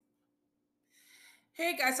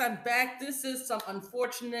Hey guys, I'm back. This is some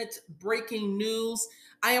unfortunate breaking news.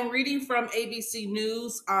 I am reading from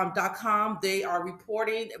abcnews.com. They are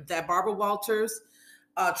reporting that Barbara Walters,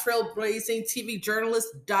 trailblazing TV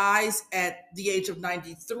journalist, dies at the age of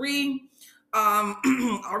 93. I'll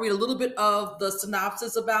read a little bit of the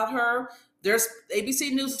synopsis about her. There's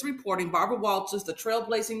ABC News is reporting Barbara Walters, the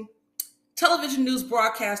trailblazing television news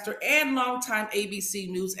broadcaster and longtime ABC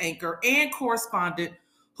News anchor and correspondent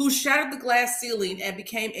who shattered the glass ceiling and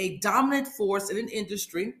became a dominant force in an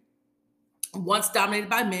industry once dominated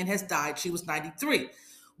by men, has died. She was 93.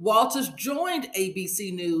 Walters joined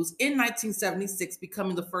ABC News in 1976,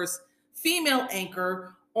 becoming the first female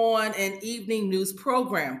anchor on an evening news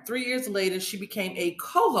program. 3 years later, she became a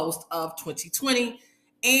co host of 2020.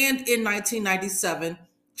 And in 1997,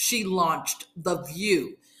 she launched The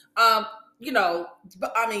View. Um,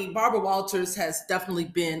 Barbara Walters has definitely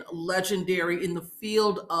been legendary in the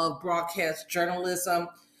field of broadcast journalism.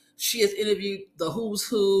 She has interviewed the who's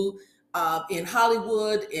who in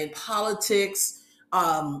Hollywood, in politics,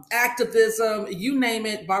 activism, you name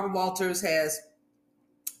it. Barbara Walters has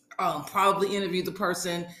probably interviewed the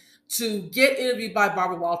person. To get interviewed by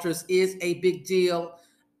Barbara Walters is a big deal.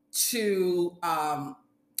 To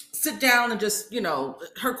sit down and just,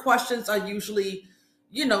 her questions are usually,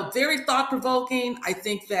 very thought provoking. I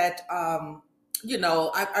think that, I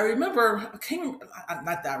remember, I can't remember,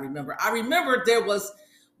 not that I remember, I remember there was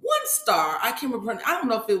one star, I can't remember, I don't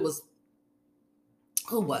know if it was,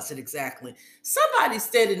 who was it exactly? Somebody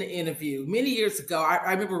said in the interview many years ago,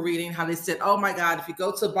 I remember reading how they said, oh my God, if you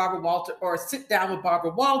go to Barbara Walters or sit down with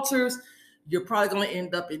Barbara Walters, you're probably going to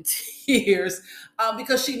end up in tears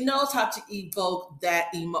because she knows how to evoke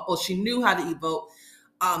that or she knew how to evoke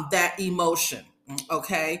that emotion.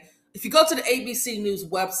 Okay. If you go to the ABC News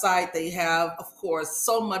website, they have, of course,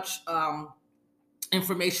 so much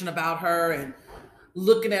information about her and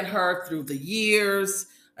looking at her through the years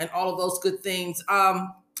and all of those good things.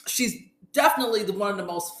 She's definitely one of the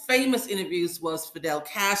most famous interviews was Fidel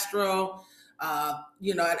Castro. At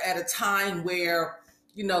a time where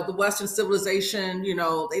the Western civilization,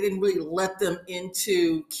 they didn't really let them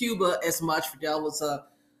into Cuba as much. Fidel was a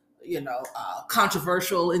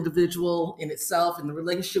controversial individual in itself, and the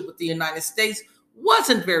relationship with the United States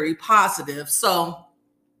wasn't very positive. So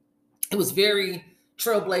it was very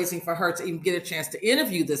trailblazing for her to even get a chance to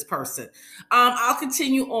interview this person. I'll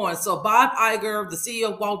continue on. So Bob Iger, the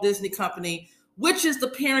CEO of Walt Disney Company, which is the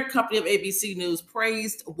parent company of ABC News,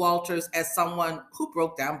 praised Walters as someone who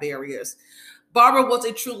broke down barriers. Barbara was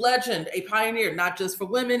a true legend, a pioneer, not just for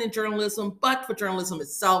women in journalism, but for journalism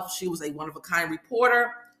itself. She was a one-of-a-kind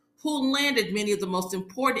reporter who landed many of the most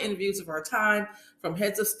important interviews of her time, from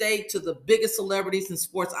heads of state to the biggest celebrities and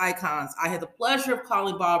sports icons. I had the pleasure of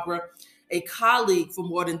calling Barbara a colleague for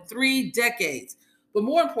more than 3 decades. But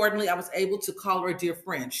more importantly, I was able to call her a dear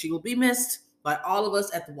friend. She will be missed by all of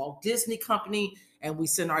us at the Walt Disney Company, and we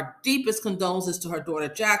send our deepest condolences to her daughter,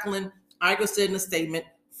 Jacqueline. Iger said in a statement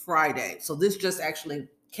Friday. So this just actually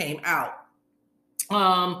came out.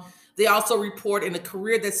 They also report in a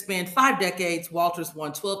career that spanned 5 decades, Walters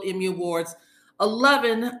won 12 Emmy Awards,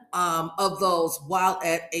 11 of those while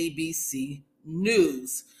at ABC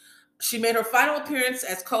News. She made her final appearance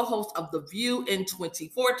as co-host of The View in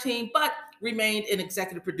 2014, but remained an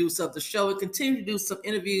executive producer of the show and continued to do some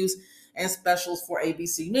interviews and specials for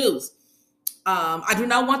ABC News. I do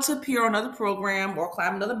not want to appear on another program or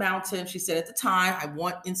climb another mountain, she said at the time. I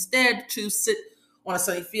want instead to sit on a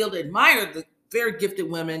sunny field, admire the very gifted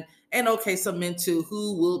women, and okay some men too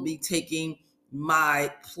who will be taking my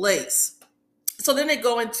place. So then they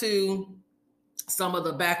go into some of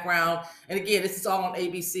the background. And again, this is all on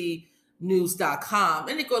abcnews.com.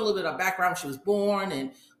 And they go a little bit of background. She was born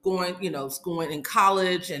and going in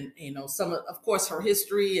college and, some of course, her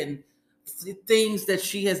history and things that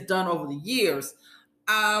she has done over the years.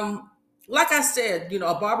 Like I said, a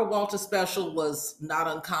Barbara Walters special was not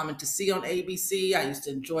uncommon to see on ABC. I used to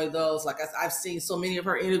enjoy those. I've seen so many of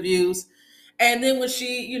her interviews. And then when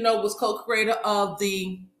she, was co-creator of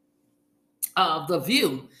the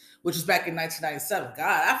View, which was back in 1997.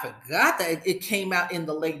 God, I forgot that it came out in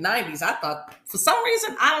the late 90s. I thought, for some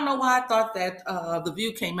reason, I don't know why I thought that The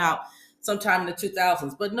View came out sometime in the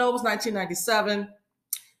 2000s. But no, it was 1997.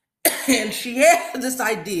 And she had this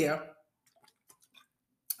idea,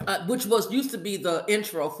 which used to be the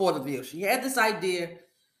intro for The View. She had this idea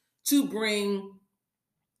to bring,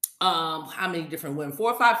 how many different women?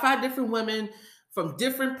 4 or 5 different women from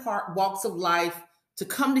different walks of life to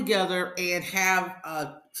come together and have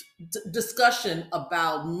discussion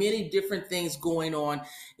about many different things going on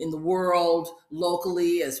in the world,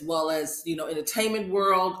 locally, as well as, entertainment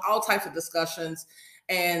world, all types of discussions.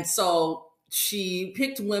 And so she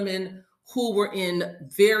picked women who were in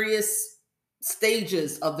various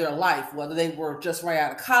stages of their life, whether they were just right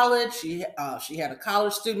out of college. She had a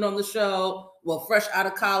college student on the show, well, fresh out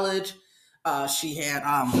of college. She had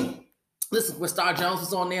this is where Star Jones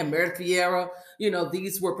was on there, Meredith Vieira.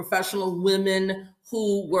 These were professional women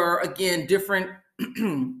who were, again, different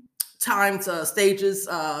times, stages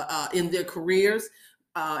in their careers.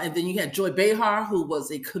 And then you had Joy Behar, who was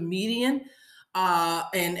a comedian,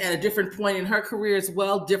 and at a different point in her career as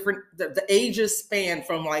well. The ages span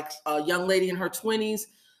from like a young lady in her 20s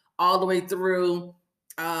all the way through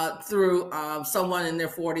someone in their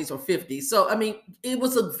 40s or 50s. So, I mean, it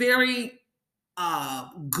was a very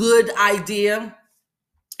good idea.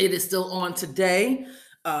 It is still on today.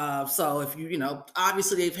 So if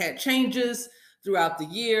obviously they've had changes throughout the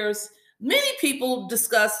years. Many people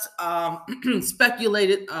discussed,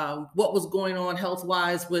 speculated what was going on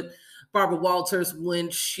health-wise with Barbara Walters when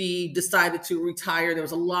she decided to retire. There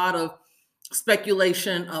was a lot of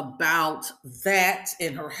speculation about that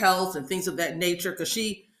and her health and things of that nature, because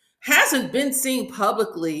she hasn't been seen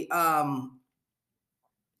publicly. I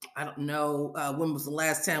don't know when was the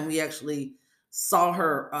last time we actually saw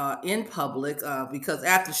her in public, because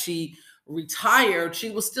after she retired, she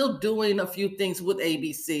was still doing a few things with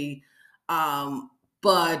ABC,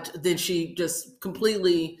 but then she just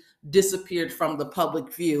completely disappeared from the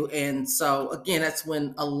public view. And so, again, that's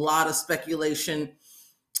when a lot of speculation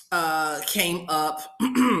came up.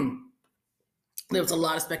 There was a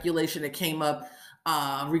lot of speculation that came up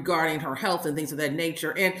regarding her health and things of that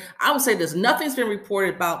nature. And I would say nothing's been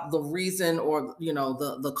reported about the reason or,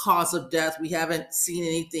 the cause of death. We haven't seen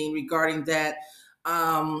anything regarding that.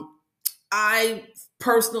 I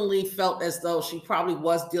personally felt as though she probably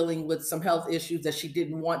was dealing with some health issues that she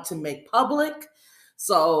didn't want to make public.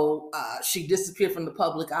 So she disappeared from the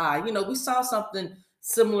public eye. We saw something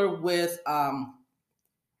similar with,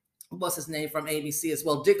 what's his name from ABC as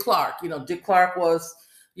well, Dick Clark. Dick Clark was,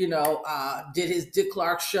 did his Dick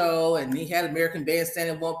Clark show, and he had American Bandstand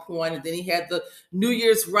at one point, and then he had the New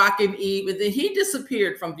Year's Rockin' Eve, and then he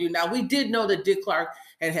disappeared from view. Now, we did know that Dick Clark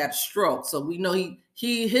had a stroke, so we know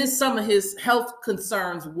some of his health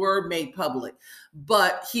concerns were made public,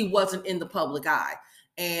 but he wasn't in the public eye.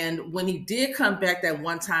 And when he did come back that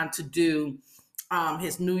one time to do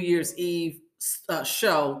his New Year's Eve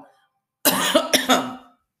show,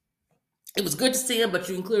 it was good to see him, but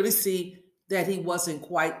you can clearly see that he wasn't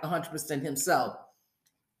quite 100% himself.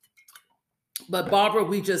 But Barbara,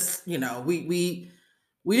 we just, we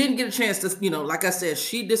didn't get a chance to, like I said,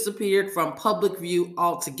 she disappeared from public view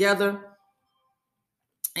altogether,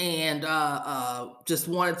 and just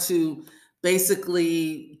wanted to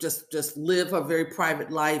basically just live a very private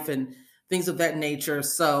life and things of that nature.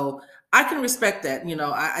 So I can respect that.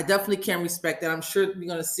 I definitely can respect that. I'm sure we're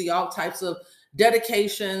going to see all types of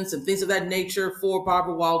dedications and things of that nature for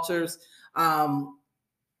Barbara Walters.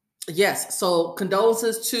 Yes. So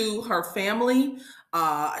condolences to her family.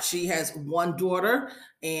 She has one daughter,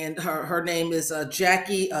 and her name is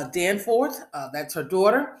Jackie Danforth. That's her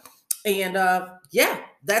daughter. And yeah,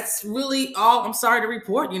 that's really all I'm sorry to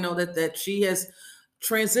report, that she has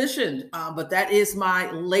transitioned. But that is my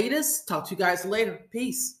latest. Talk to you guys later.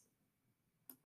 Peace.